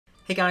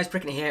Hey guys,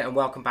 Bricknit here and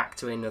welcome back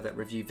to another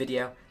review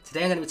video.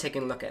 Today I'm going to be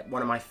taking a look at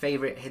one of my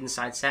favourite hidden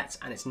side sets,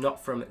 and it's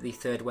not from the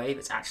third wave,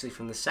 it's actually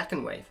from the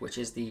second wave, which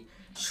is the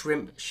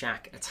Shrimp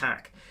Shack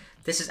Attack.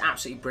 This is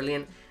absolutely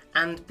brilliant,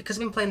 and because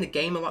I've been playing the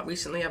game a lot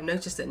recently, I've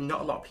noticed that not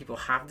a lot of people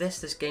have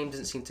this. This game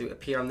doesn't seem to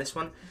appear on this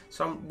one,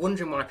 so I'm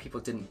wondering why people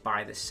didn't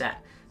buy this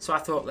set. So I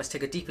thought let's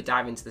take a deeper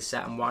dive into the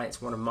set and why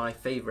it's one of my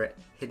favourite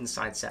hidden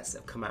side sets that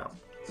have come out.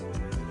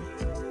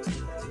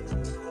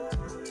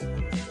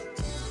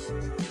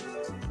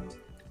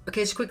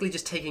 Okay, so quickly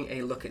just taking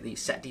a look at the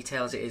set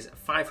details, it is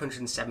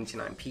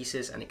 579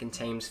 pieces and it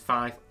contains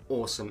 5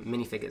 awesome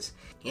minifigures.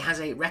 It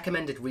has a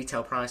recommended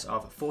retail price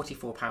of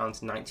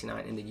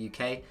 £44.99 in the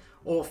UK,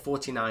 or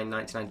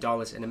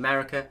 $49.99 in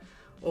America,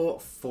 or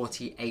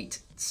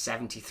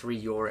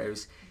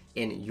 €48.73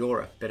 in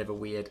Europe. Bit of a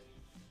weird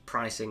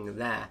pricing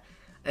there.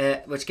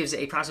 Which gives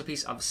it a price per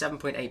piece of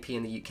 7.8p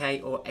in the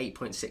UK, or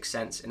 8.6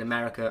 cents in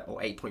America,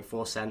 or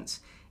 8.4 cents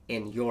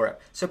in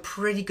Europe. So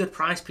pretty good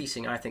price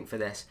piecing, I think, for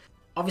this.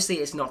 Obviously,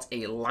 it's not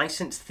a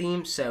licensed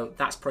theme, so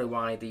that's probably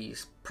why the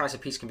price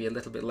of piece can be a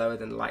little bit lower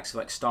than the likes of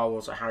like Star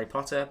Wars or Harry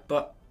Potter,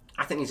 but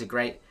I think these are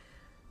great.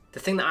 The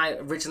thing that I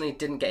originally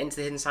didn't get into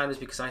the hidden side was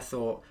because I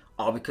thought,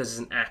 oh, because it's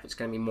an app, it's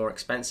going to be more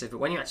expensive. But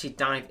when you actually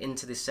dive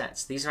into the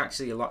sets, these are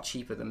actually a lot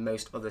cheaper than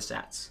most other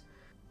sets.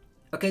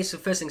 Okay, so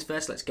first things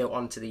first, let's go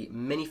on to the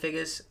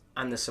minifigures,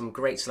 and there's some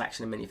great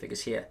selection of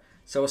minifigures here.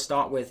 So we'll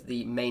start with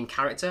the main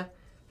character,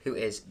 who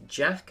is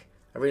Jack.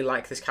 I really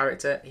like this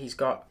character. He's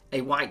got a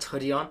white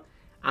hoodie on,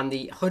 and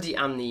the hoodie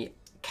and the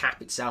cap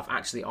itself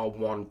actually are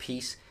one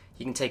piece.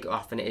 You can take it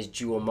off and it is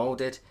dual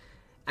molded.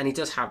 And he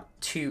does have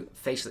 2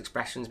 facial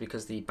expressions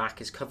because the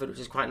back is covered, which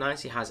is quite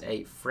nice. He has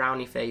a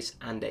frowny face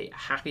and a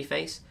happy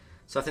face.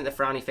 So I think the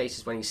frowny face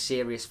is when he's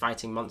serious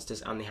fighting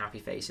monsters, and the happy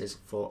face is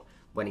for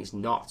when he's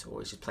not, or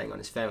he's just playing on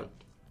his phone.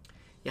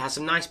 He has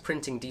some nice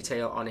printing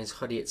detail on his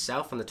hoodie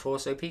itself, on the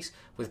torso piece,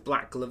 with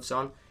black gloves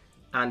on.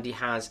 And he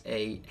has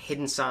a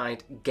hidden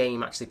side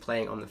game actually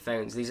playing on the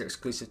phones. These are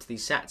exclusive to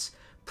these sets.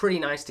 Pretty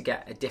nice to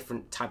get a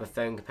different type of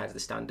phone compared to the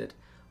standard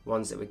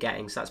ones that we're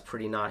getting, so that's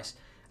pretty nice.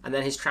 And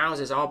then his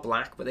trousers are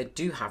black, but they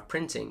do have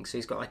printing, so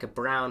he's got like a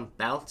brown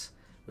belt,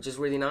 which is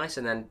really nice,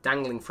 and then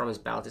dangling from his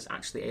belt is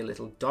actually a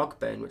little dog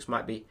bone, which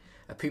might be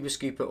a pooper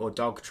scooper or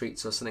dog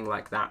treats or something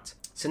like that.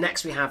 So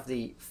next we have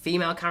the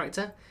female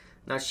character.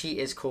 Now she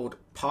is called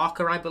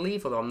Parker, I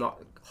believe, although I'm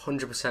not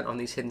 100% on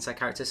these hidden side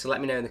characters, so let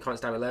me know in the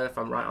comments down below if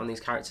I'm right on these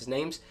characters'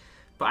 names.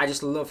 But I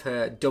just love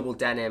her double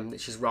denim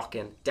that she's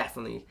rocking,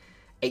 definitely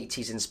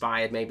 80s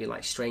inspired, maybe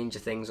like Stranger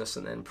Things or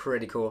something,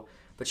 pretty cool.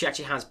 But she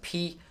actually has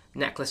P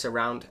necklace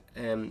around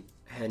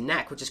her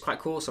neck, which is quite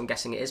cool, so I'm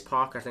guessing it is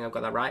Parker, I think I've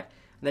got that right.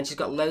 And then she's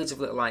got loads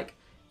of little like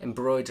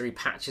embroidery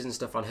patches and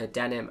stuff on her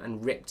denim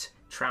and ripped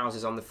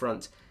trousers on the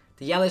front.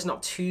 The yellow's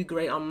not too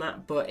great on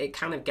that, but it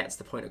kind of gets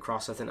the point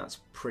across, so I think that's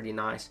pretty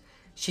nice.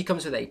 She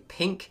comes with a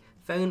pink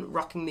phone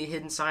rocking the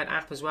hidden side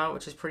app as well,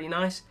 which is pretty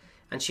nice.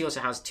 And she also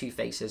has 2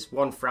 faces,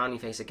 one frowny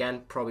face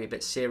again, probably a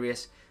bit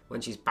serious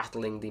when she's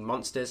battling the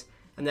monsters,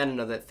 and then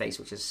another face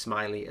which is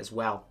smiley as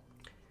well.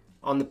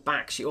 On the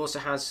back she also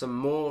has some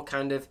more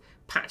kind of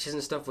patches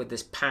and stuff with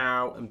this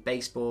pow and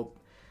baseball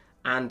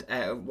and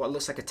what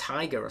looks like a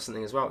tiger or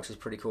something as well, which is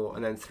pretty cool,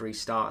 and then 3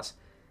 stars.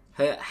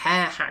 Her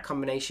hair hat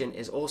combination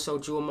is also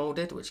dual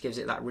molded, which gives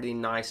it that really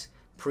nice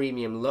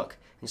premium look,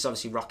 and she's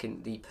obviously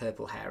rocking the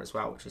purple hair as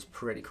well, which is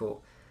pretty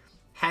cool.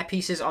 Hair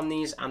pieces on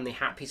these and the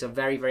hat piece are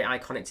very, very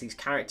iconic to these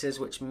characters,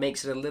 which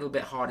makes it a little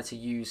bit harder to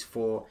use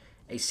for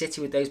a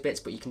city with those bits,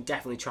 but you can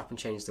definitely chop and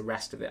change the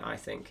rest of it, I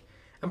think.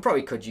 And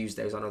probably could use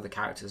those on other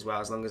characters as well,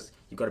 as long as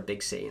you've got a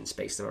big city and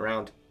space them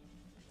around.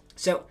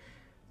 So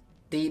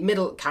the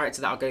middle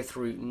character that I'll go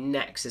through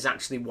next is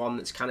actually one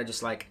that's kind of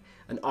just like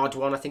an odd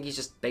one. I think he's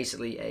just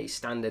basically a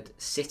standard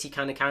city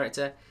kind of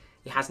character.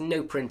 He has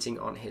no printing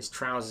on his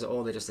trousers at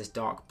all, they're just this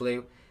dark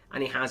blue.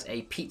 And he has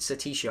a pizza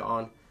t-shirt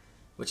on,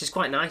 which is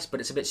quite nice,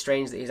 but it's a bit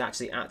strange that he's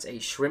actually at a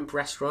shrimp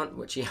restaurant,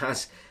 which he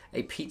has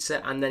a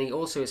pizza, and then he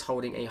also is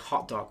holding a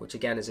hot dog, which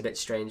again is a bit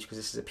strange because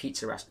this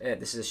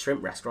is a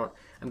shrimp restaurant.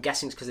 I'm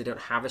guessing it's because they don't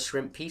have a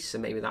shrimp piece, so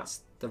maybe that's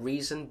the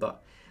reason,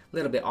 but a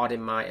little bit odd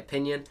in my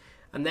opinion.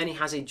 And then he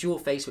has a dual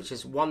face, which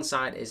is one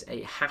side is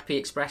a happy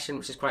expression,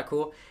 which is quite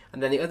cool,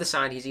 and then the other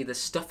side he's either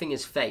stuffing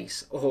his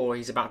face or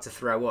he's about to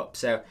throw up.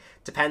 So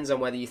depends on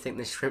whether you think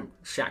the Shrimp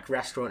Shack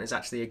restaurant is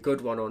actually a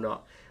good one or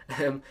not.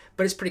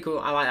 But it's pretty cool.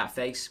 I like that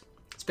face.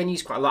 It's been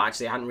used quite a lot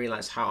actually. I hadn't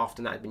realised how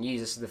often that had been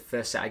used. This is the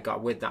first set I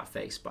got with that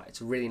face, but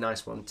it's a really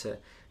nice one to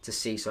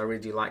see, so I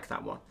really do like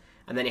that one.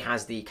 And then he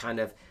has the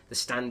kind of the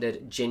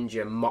standard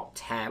ginger mopped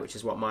hair, which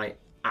is what my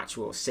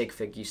actual sig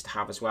fig used to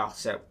have as well.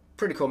 So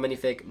pretty cool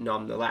minifig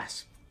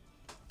nonetheless.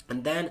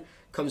 And then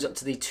comes up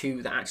to the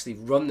 2 that actually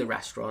run the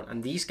restaurant,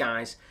 and these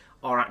guys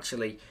are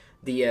actually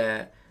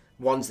the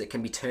ones that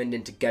can be turned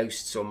into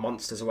ghosts or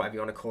monsters or whatever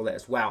you want to call it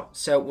as well.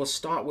 So we'll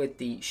start with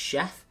the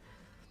chef.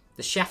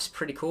 The chef's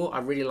pretty cool. I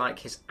really like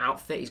his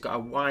outfit. He's got a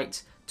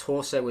white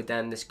torso with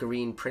then this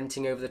green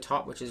printing over the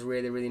top, which is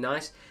really, really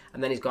nice.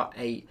 And then he's got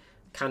a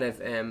kind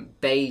of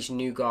beige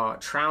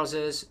nougat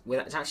trousers.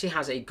 It actually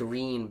has a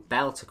green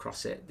belt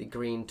across it, the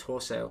green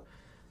torso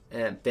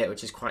bit,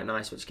 which is quite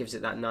nice, which gives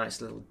it that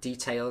nice little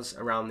details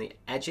around the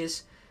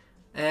edges.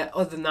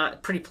 Other than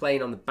that, pretty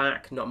plain on the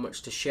back, not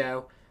much to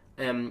show.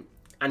 And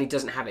he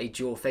doesn't have a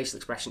dual facial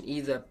expression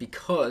either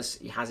because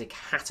he has a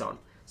hat on.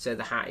 So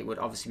the hat, it would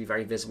obviously be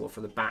very visible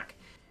from the back.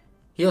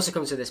 He also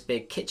comes with this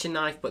big kitchen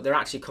knife, but there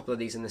are actually a couple of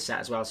these in the set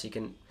as well, so you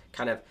can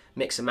kind of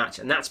mix and match.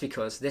 And that's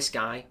because this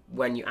guy,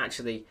 when you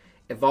actually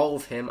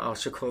evolve him, I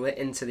should call it,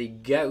 into the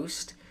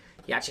ghost,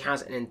 he actually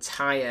has an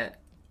entire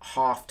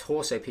half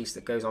torso piece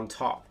that goes on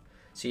top.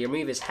 So you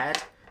remove his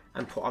head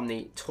and put on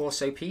the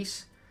torso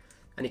piece,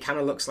 and he kind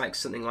of looks like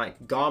something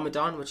like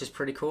Garmadon, which is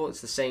pretty cool.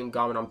 It's the same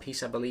Garmadon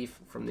piece, I believe,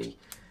 from the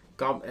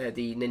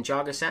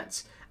Ninjago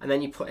sets. And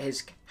then you put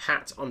his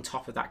hat on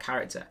top of that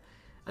character.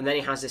 And then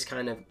he has this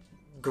kind of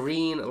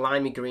green,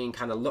 limey green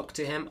kind of look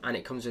to him, and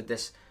it comes with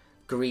this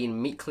green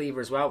meat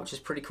cleaver as well, which is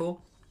pretty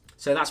cool.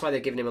 So that's why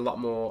they're giving him a lot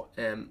more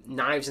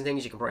knives and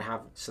things. You can probably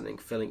have something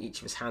filling each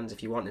of his hands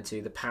if you wanted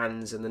to, the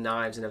pans and the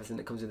knives and everything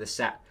that comes with the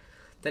set.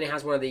 Then he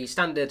has one of the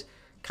standard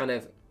kind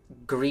of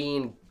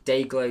green,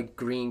 day-glow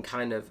green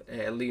kind of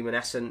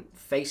luminescent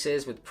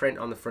faces with print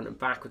on the front and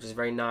back, which is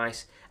very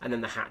nice, and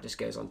then the hat just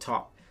goes on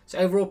top. So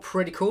overall,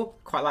 pretty cool.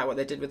 Quite like what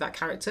they did with that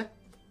character.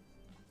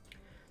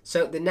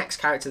 So the next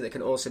character that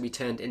can also be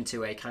turned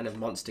into a kind of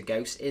monster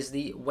ghost is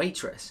the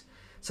waitress.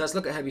 So let's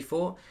look at her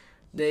before.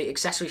 The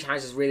accessory she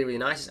has is really, really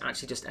nice. It's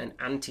actually just an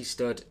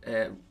anti-stud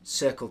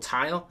circle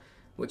tile,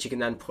 which you can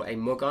then put a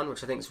mug on,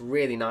 which I think is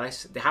really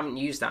nice. They haven't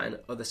used that in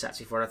other sets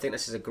before, and I think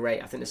this is I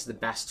think this is the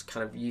best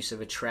kind of use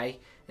of a tray,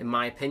 in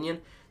my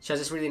opinion. She has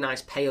this really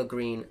nice pale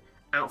green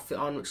outfit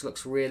on, which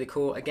looks really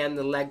cool. Again,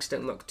 the legs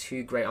don't look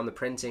too great on the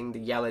printing. The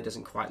yellow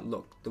doesn't quite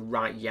look the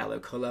right yellow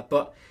colour,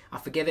 but I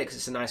forgive it because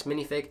it's a nice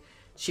minifig.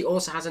 She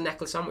also has a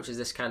necklace on, which is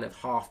this kind of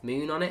half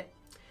moon on it.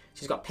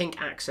 She's got pink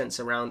accents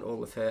around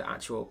all of her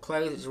actual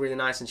clothes, which is really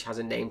nice, and she has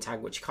a name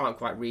tag, which you can't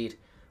quite read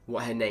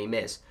what her name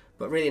is,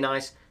 but really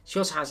nice. She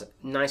also has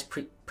nice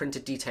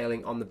printed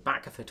detailing on the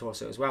back of her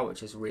torso as well,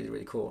 which is really,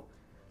 really cool.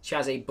 She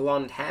has a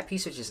blonde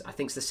hairpiece, which is, I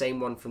think, is the same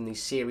one from the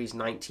Series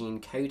 19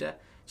 Coda,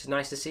 which is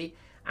nice to see.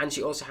 And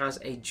she also has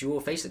a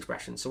dual facial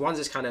expression. So one's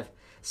this kind of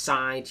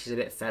side, she's a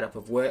bit fed up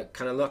of work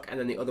kind of look, and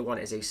then the other one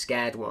is a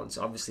scared one.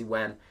 So obviously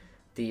when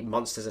the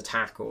monsters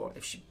attack, or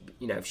if she,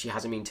 if she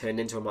hasn't been turned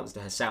into a monster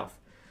herself.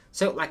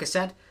 So like I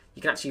said,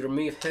 you can actually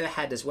remove her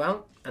head as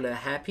well and her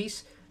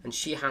hairpiece, and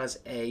she has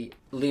a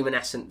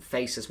luminescent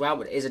face as well,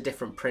 but it is a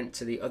different print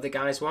to the other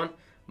guy's one,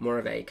 more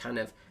of a kind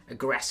of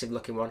aggressive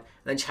looking one. And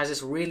then she has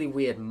this really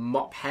weird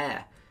mop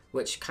hair,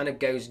 which kind of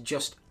goes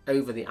just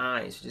over the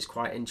eyes, which is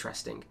quite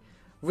interesting.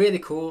 Really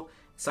cool.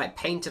 It's like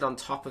painted on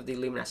top of the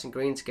luminescent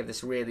green to give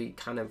this really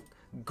kind of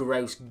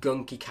gross,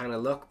 gunky kind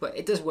of look, but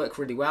it does work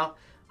really well.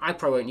 I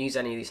probably won't use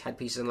any of these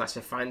headpieces unless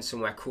I find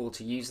somewhere cool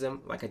to use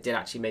them. Like I did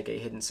actually make a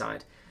hidden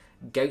side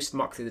ghost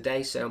mock through the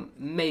day, so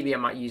maybe I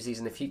might use these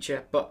in the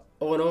future, but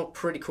all in all,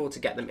 pretty cool to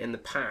get them in the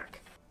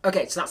pack.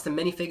 Okay, so that's the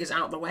minifigures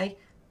out of the way.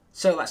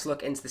 So let's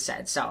look into the set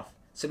itself.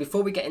 So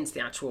before we get into the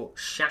actual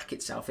shack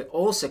itself, it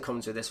also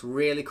comes with this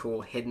really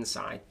cool hidden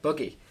side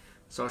buggy.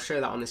 So I'll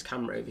show that on this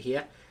camera over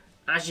here.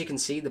 As you can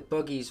see, the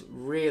buggy's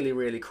really,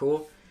 really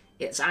cool.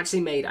 It's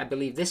actually made, I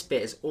believe this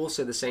bit is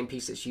also the same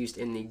piece that's used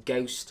in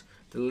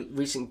the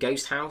recent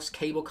Ghost House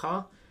cable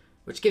car,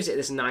 which gives it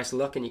this nice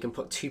look, and you can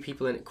put two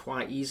people in it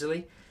quite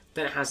easily.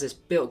 Then it has this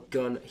built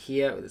gun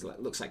here. It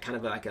looks like kind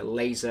of like a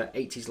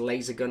 80s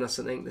laser gun or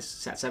something. This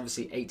set's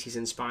obviously 80s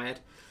inspired.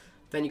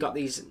 Then you've got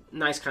these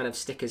nice kind of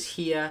stickers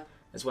here,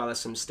 as well as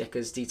some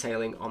stickers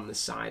detailing on the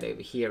side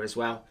over here as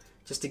well,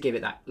 just to give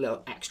it that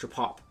little extra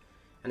pop.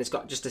 And it's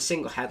got just a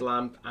single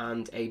headlamp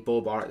and a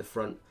bull bar at the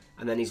front,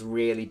 and then these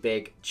really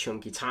big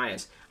chunky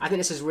tires. I think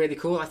this is really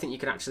cool. I think you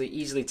can actually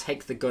easily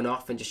take the gun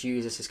off and just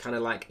use this as kind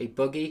of like a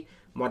buggy,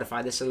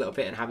 modify this a little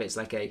bit and have it as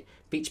like a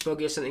beach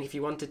buggy or something if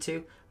you wanted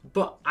to.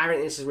 But I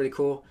think this is really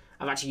cool.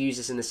 I've actually used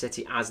this in the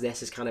city as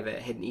this is kind of a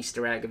hidden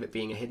Easter egg of it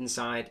being a hidden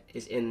side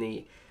is in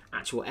the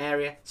actual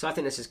area. So I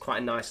think this is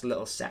quite a nice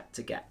little set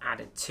to get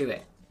added to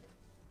it.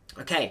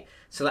 Okay,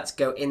 so let's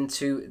go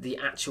into the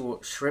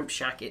actual shrimp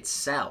shack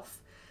itself.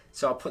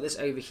 So I'll put this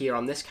over here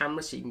on this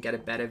camera so you can get a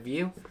better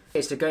view.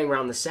 Okay, so going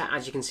around the set,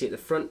 as you can see at the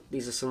front,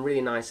 these are some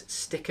really nice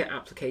sticker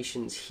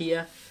applications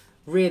here.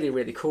 Really,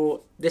 really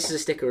cool. This is a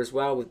sticker as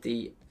well with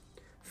the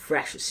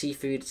fresh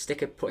seafood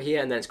sticker put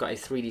here, and then it's got a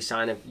 3D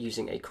sign of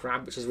using a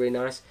crab, which is really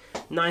nice.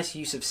 Nice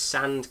use of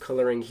sand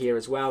colouring here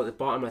as well at the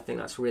bottom. I think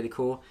that's really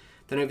cool.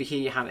 Then over here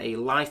you have a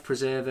life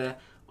preserver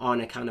on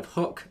a kind of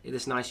hook,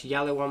 this nice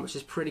yellow one, which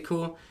is pretty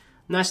cool.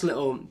 Nice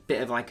little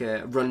bit of like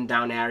a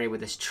rundown area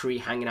with this tree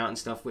hanging out and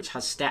stuff, which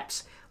has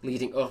steps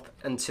leading up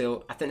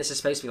until, I think this is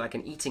supposed to be like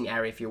an eating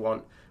area if you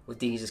want, with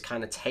these as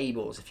kind of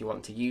tables if you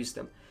want to use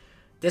them.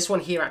 This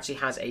one here actually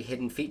has a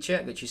hidden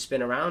feature which you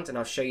spin around, and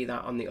I'll show you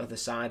that on the other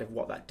side of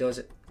what that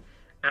does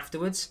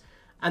afterwards.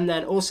 And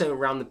then also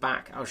around the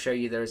back, I'll show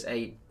you there's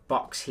a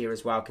box here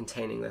as well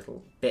containing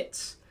little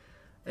bits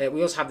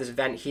We also have this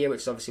vent here,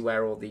 which is obviously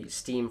where all the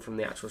steam from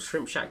the actual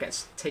shrimp shack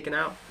gets taken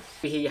out.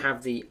 Here you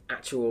have the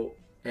actual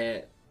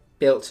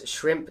built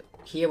shrimp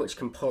here, which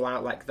can pull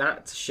out like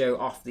that to show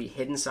off the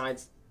hidden side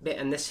bit.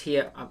 And this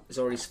here is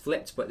already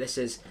flipped, but this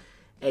is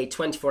a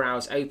 24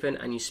 hours open,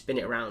 and you spin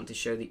it around to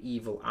show the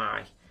evil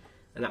eye.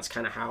 And that's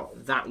kind of how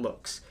that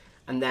looks.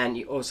 And then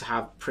you also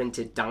have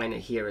printed diner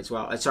here as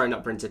well. Sorry,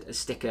 not printed, a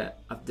sticker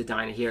of the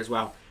diner here as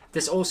well.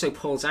 This also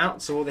pulls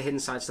out, so all the hidden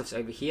side stuff's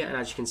over here, and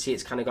as you can see,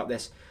 it's kind of got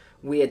this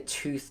weird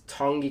tooth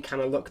tonguey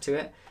kind of look to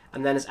it.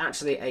 And then there's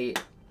actually a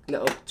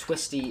little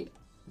twisty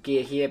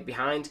gear here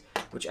behind,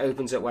 which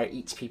opens up where it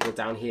eats people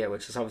down here,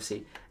 which is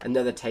obviously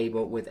another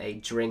table with a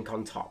drink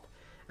on top.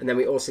 And then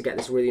we also get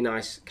this really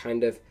nice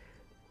kind of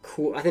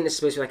cool, I think it's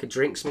supposed to be like a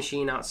drinks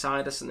machine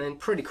outside or something.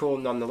 Pretty cool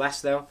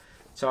nonetheless though.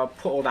 So I'll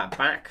put all that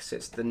back, so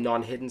it's the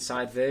non-hidden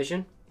side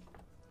version.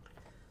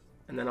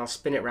 And then I'll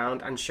spin it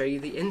around and show you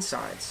the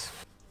insides.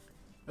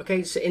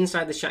 Okay, so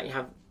inside the shack you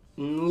have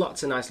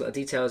lots of nice little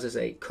details. There's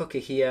a cooker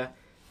here.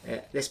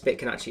 This bit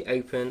can actually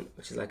open,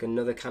 which is like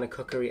another kind of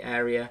cookery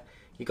area.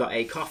 You got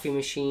a coffee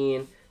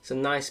machine,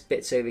 some nice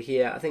bits over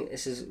here. I think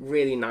this is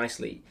really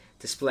nicely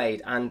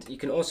displayed. And you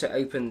can also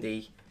open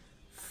the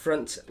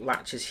front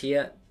latches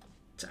here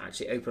to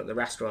actually open up the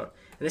restaurant.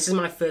 And this is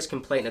my first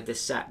complaint of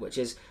this set, which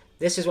is,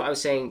 this is what I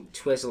was saying,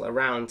 twizzle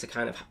around to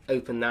kind of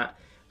open that,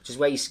 which is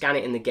where you scan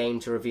it in the game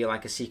to reveal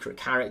like a secret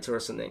character or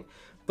something.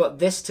 But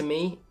this to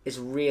me is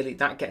really,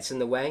 that gets in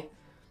the way,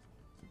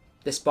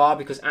 this bar,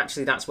 because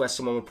actually that's where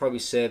someone would probably be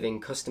serving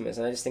customers,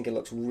 and I just think it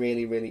looks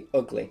really, really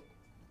ugly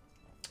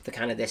for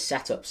kind of this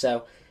setup.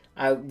 So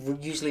I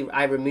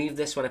remove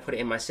this when I put it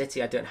in my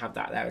city. I don't have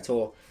that there at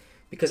all,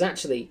 because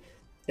actually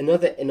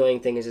another annoying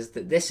thing is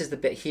that this is the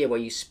bit here where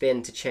you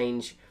spin to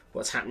change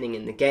what's happening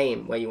in the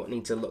game, where you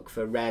need to look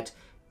for red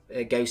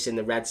ghosts in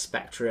the red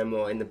spectrum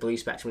or in the blue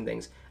spectrum and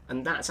things,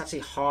 and that's actually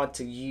hard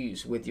to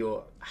use with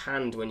your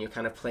hand when you're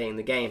kind of playing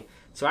the game.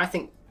 So I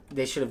think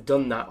they should have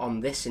done that on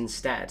this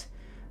instead,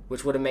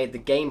 which would have made the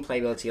game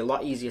playability a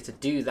lot easier to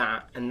do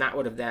that, and that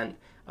would have then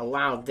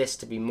allowed this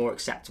to be more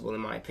acceptable in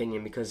my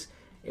opinion, because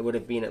it would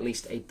have been at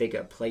least a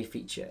bigger play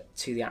feature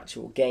to the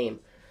actual game.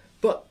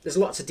 But there's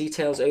lots of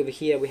details over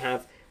here. We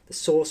have the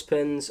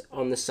saucepans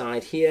on the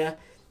side here.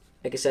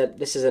 Like I said,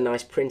 this is a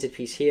nice printed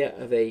piece here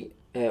of a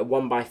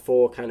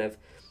 1x4 kind of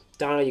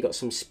dial. You got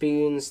some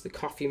spoons, the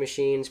coffee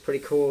machine's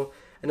pretty cool.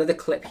 Another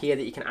clip here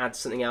that you can add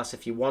something else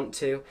if you want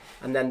to.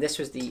 And then this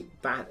was the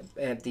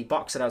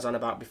box that I was on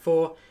about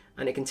before,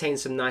 and it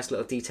contains some nice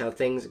little detailed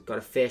things. It's got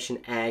a fish, an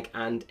egg,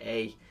 and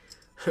a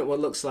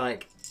what looks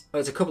like, oh,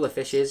 it's a couple of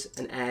fishes,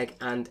 an egg,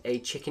 and a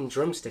chicken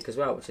drumstick as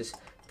well, which is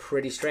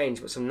pretty strange,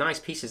 but some nice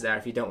pieces there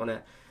if you don't want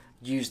to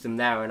use them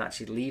there and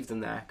actually leave them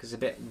there, because it's a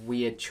bit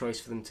weird choice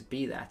for them to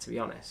be there, to be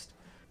honest.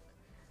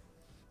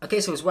 Okay,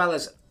 so as well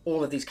as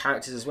all of these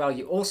characters as well,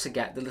 you also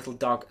get the little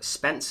dog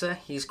Spencer.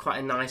 He's quite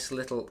a nice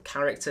little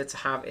character to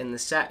have in the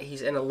set.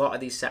 He's in a lot of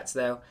these sets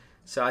though,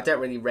 so I don't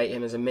really rate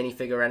him as a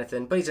minifigure or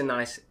anything, but he's a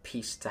nice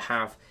piece to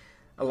have,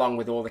 along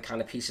with all the kind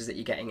of pieces that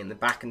you're getting in the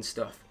back and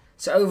stuff.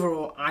 So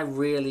overall, I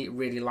really,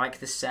 really like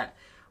this set.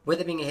 With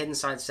it being a hidden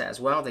side set as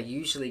well, they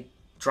usually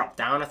drop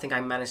down. I think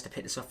I managed to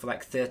pick this up for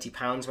like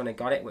 £30 when I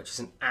got it, which is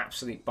an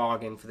absolute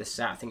bargain for this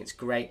set. I think it's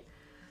great.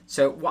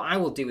 So what I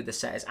will do with this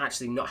set is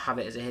actually not have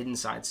it as a hidden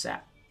side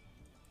set.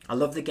 I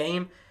love the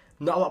game.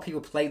 Not a lot of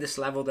people play this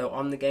level though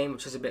on the game,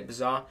 which is a bit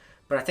bizarre,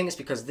 but I think it's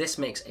because this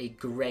makes a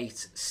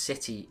great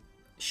city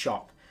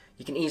shop.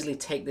 You can easily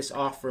take this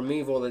off,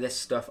 remove all of this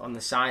stuff on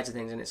the sides of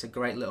things, and it's a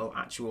great little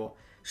actual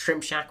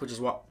shrimp shack, which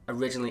is what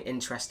originally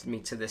interested me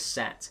to this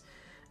set.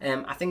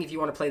 I think if you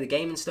want to play the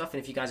game and stuff,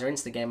 and if you guys are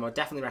into the game, I would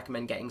definitely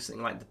recommend getting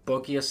something like the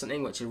Buggy or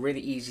something, which is really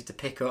easy to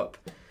pick up,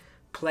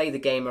 play the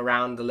game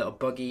around the little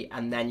buggy,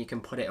 and then you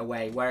can put it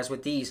away. Whereas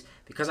with these,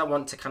 because I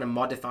want to kind of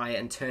modify it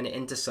and turn it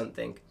into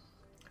something,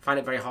 I find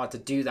it very hard to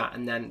do that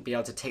and then be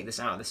able to take this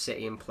out of the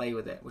city and play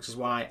with it, which is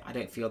why I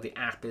don't feel the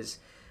app is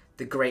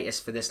the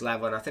greatest for this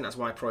level, and I think that's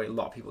why probably a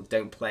lot of people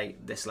don't play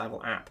this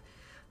level app.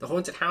 The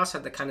Haunted House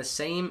had the kind of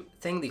same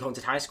thing, the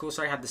Haunted High School,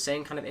 sorry, had the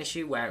same kind of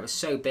issue where it was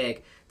so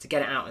big, to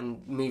get it out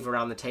and move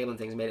around the table and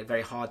things made it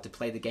very hard to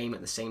play the game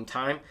at the same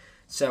time.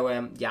 So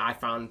yeah, I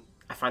find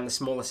the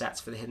smaller sets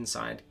for the hidden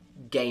side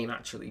game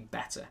actually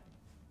better.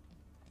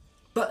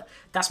 But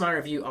that's my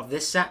review of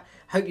this set.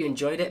 Hope you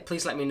enjoyed it.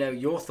 Please let me know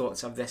your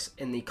thoughts of this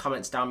in the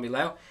comments down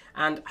below,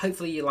 and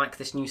hopefully you like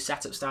this new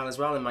setup style as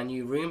well in my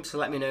new room. So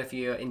let me know if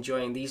you're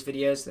enjoying these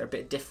videos. They're a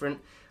bit different,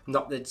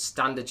 not the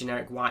standard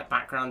generic white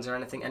backgrounds or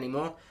anything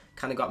anymore.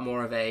 Kind of got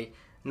more of a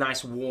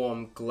nice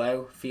warm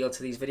glow feel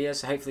to these videos,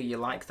 so hopefully you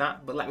like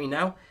that, but let me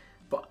know.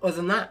 But other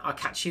than that, I'll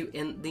catch you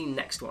in the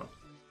next one.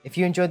 If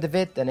you enjoyed the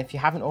vid, then if you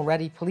haven't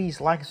already, please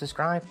like and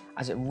subscribe,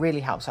 as it really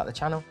helps out the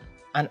channel.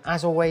 And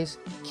as always,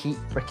 keep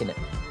bricking it.